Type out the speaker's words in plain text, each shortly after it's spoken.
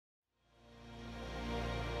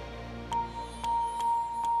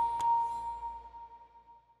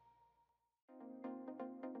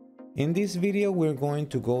In this video, we're going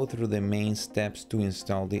to go through the main steps to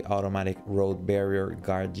install the automatic road barrier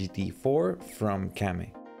Gard GT4 from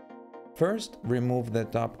Kame. First, remove the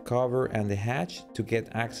top cover and the hatch to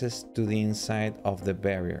get access to the inside of the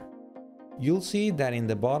barrier. You'll see that in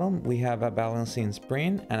the bottom we have a balancing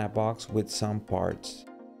spring and a box with some parts.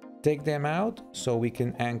 Take them out so we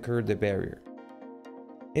can anchor the barrier.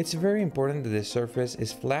 It's very important that the surface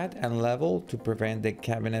is flat and level to prevent the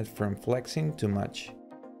cabinet from flexing too much.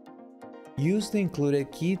 Use the included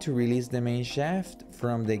key to release the main shaft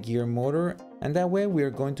from the gear motor, and that way we are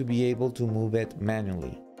going to be able to move it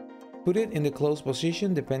manually. Put it in the closed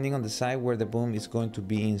position depending on the side where the boom is going to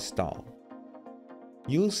be installed.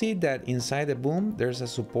 You'll see that inside the boom there's a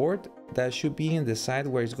support that should be in the side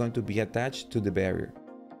where it's going to be attached to the barrier.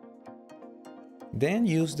 Then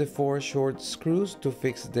use the 4 short screws to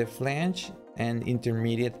fix the flange and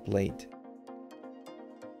intermediate plate.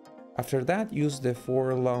 After that, use the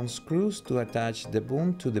 4 long screws to attach the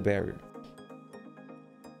boom to the barrier.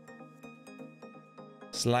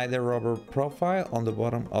 Slide the rubber profile on the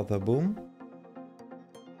bottom of the boom.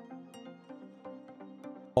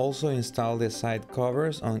 Also install the side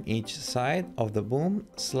covers on each side of the boom,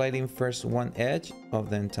 sliding first one edge of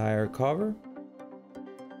the entire cover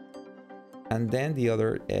and then the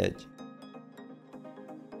other edge.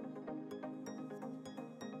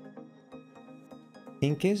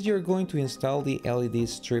 In case you're going to install the LED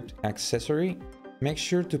strip accessory, make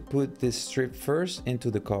sure to put this strip first into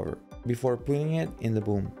the cover before putting it in the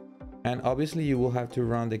boom. And obviously you will have to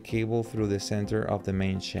run the cable through the center of the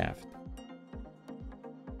main shaft.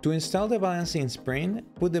 To install the balancing spring,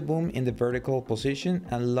 put the boom in the vertical position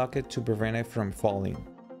and lock it to prevent it from falling.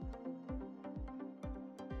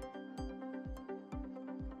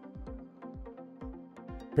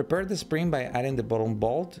 Prepare the spring by adding the bottom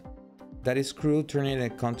bolt. That is screw turning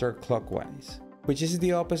it counterclockwise, which is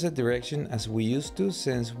the opposite direction as we used to,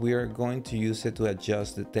 since we are going to use it to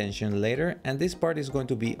adjust the tension later, and this part is going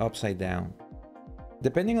to be upside down.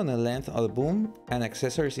 Depending on the length of the boom and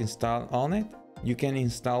accessories installed on it, you can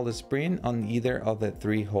install the spring on either of the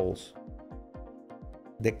 3 holes.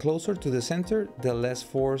 The closer to the center, the less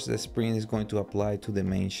force the spring is going to apply to the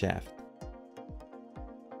main shaft.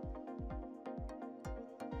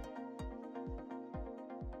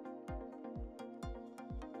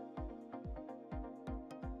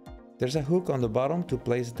 There's a hook on the bottom to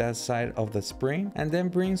place that side of the spring, and then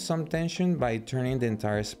bring some tension by turning the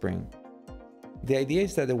entire spring. The idea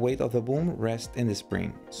is that the weight of the boom rests in the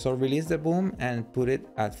spring, so release the boom and put it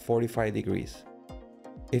at 45 degrees.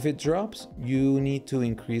 If it drops, you need to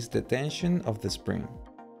increase the tension of the spring.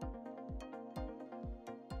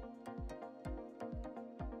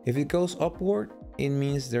 If it goes upward, it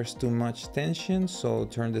means there's too much tension, so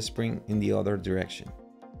turn the spring in the other direction.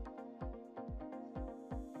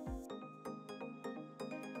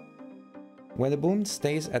 When the boom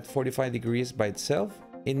stays at 45 degrees by itself,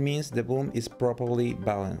 it means the boom is properly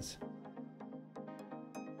balanced.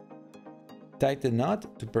 Tighten the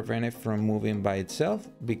nut to prevent it from moving by itself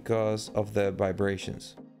because of the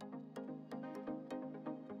vibrations.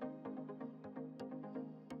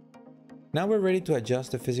 Now we're ready to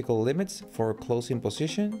adjust the physical limits for closing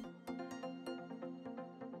position.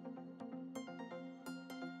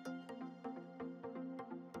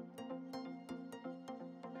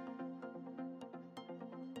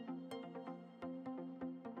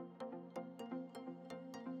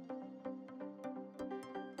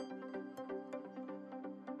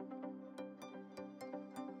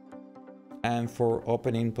 And for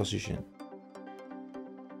opening position.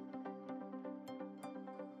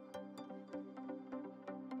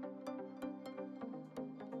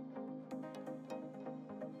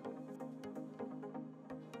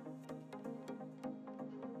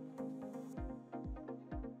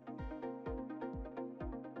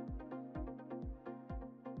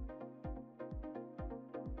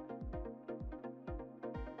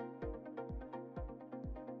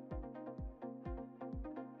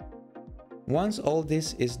 Once all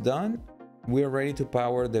this is done, we are ready to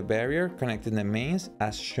power the barrier connecting the mains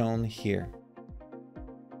as shown here.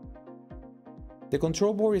 The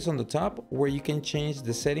control board is on the top, where you can change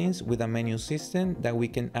the settings with a menu system that we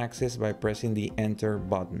can access by pressing the enter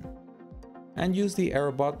button, and use the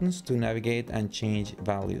arrow buttons to navigate and change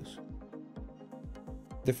values.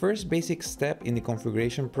 The first basic step in the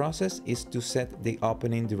configuration process is to set the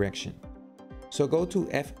opening direction. So go to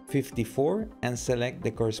F54 and select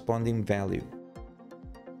the corresponding value.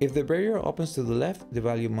 If the barrier opens to the left, the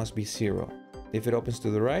value must be 0. If it opens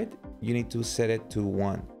to the right, you need to set it to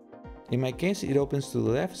 1. In my case, it opens to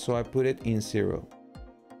the left, so I put it in 0.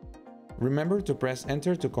 Remember to press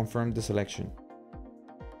enter to confirm the selection.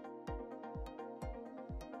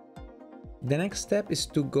 The next step is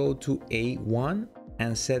to go to A1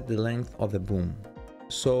 and set the length of the boom.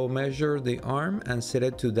 So measure the arm and set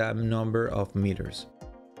it to that number of meters.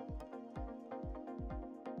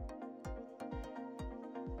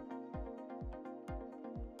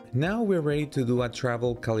 Now we're ready to do a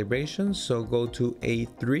travel calibration, so go to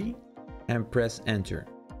A3 and press enter.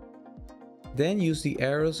 Then use the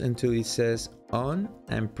arrows until it says on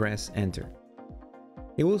and press enter.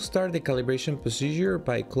 It will start the calibration procedure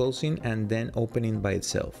by closing and then opening by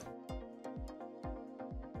itself.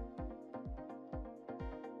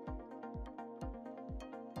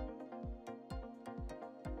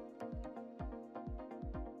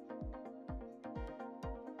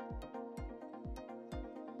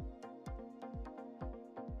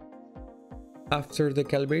 After the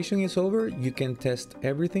calibration is over, you can test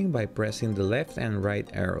everything by pressing the left and right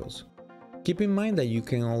arrows. Keep in mind that you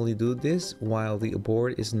can only do this while the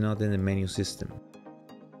board is not in the menu system.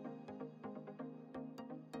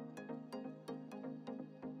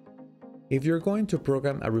 If you're going to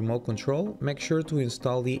program a remote control, make sure to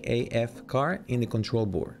install the AF card in the control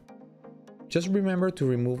board. Just remember to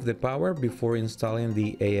remove the power before installing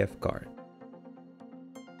the AF card.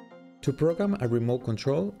 To program a remote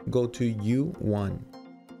control, go to U1.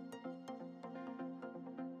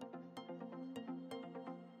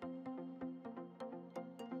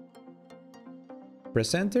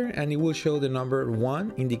 Press enter and it will show the number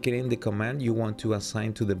 1 indicating the command you want to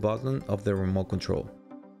assign to the button of the remote control.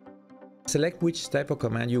 Select which type of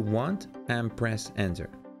command you want and press enter.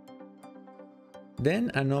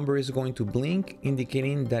 Then a number is going to blink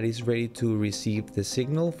indicating that it's ready to receive the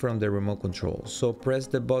signal from the remote control, so press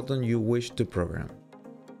the button you wish to program.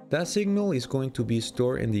 That signal is going to be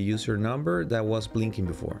stored in the user number that was blinking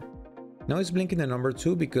before. Now it's blinking the number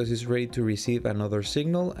 2 because it's ready to receive another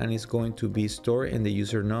signal and it's going to be stored in the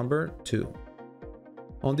user number 2.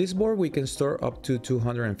 On this board we can store up to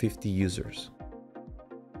 250 users.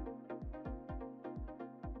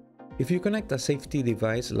 If you connect a safety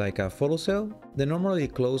device like a photocell, the normally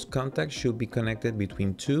closed contact should be connected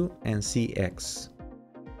between 2 and CX.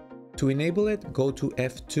 To enable it, go to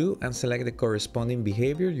F2 and select the corresponding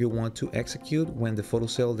behavior you want to execute when the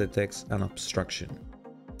photocell detects an obstruction.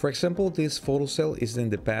 For example, this photocell is in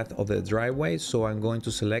the path of the driveway, so I'm going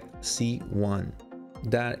to select C1,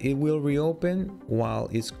 that it will reopen while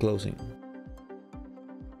it's closing.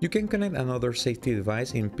 You can connect another safety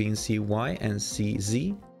device in pin CY and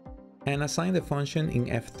CZ, and assign the function in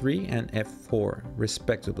F3 and F4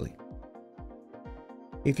 respectively.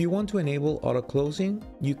 If you want to enable auto closing,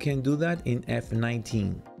 you can do that in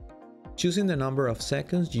F19, choosing the number of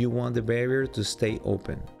seconds you want the barrier to stay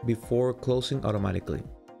open before closing automatically.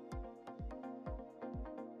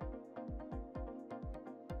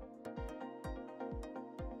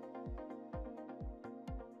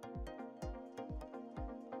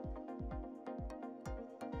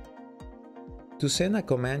 To send a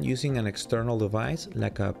command using an external device,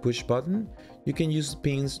 like a push button, you can use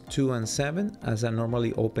pins 2 and 7 as a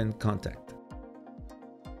normally open contact.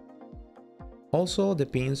 Also, the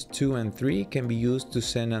pins 2 and 3 can be used to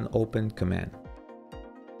send an open command.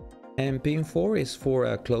 And pin 4 is for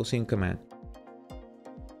a closing command.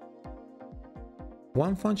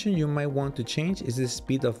 One function you might want to change is the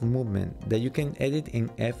speed of movement that you can edit in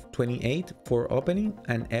F28 for opening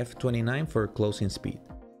and F29 for closing speed.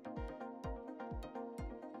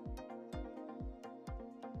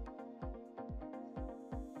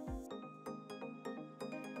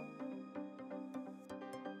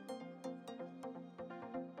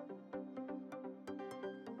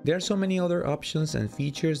 There are so many other options and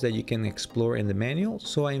features that you can explore in the manual,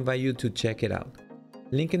 so I invite you to check it out.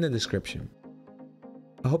 Link in the description.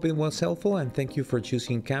 I hope it was helpful and thank you for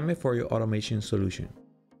choosing Kame for your automation solution.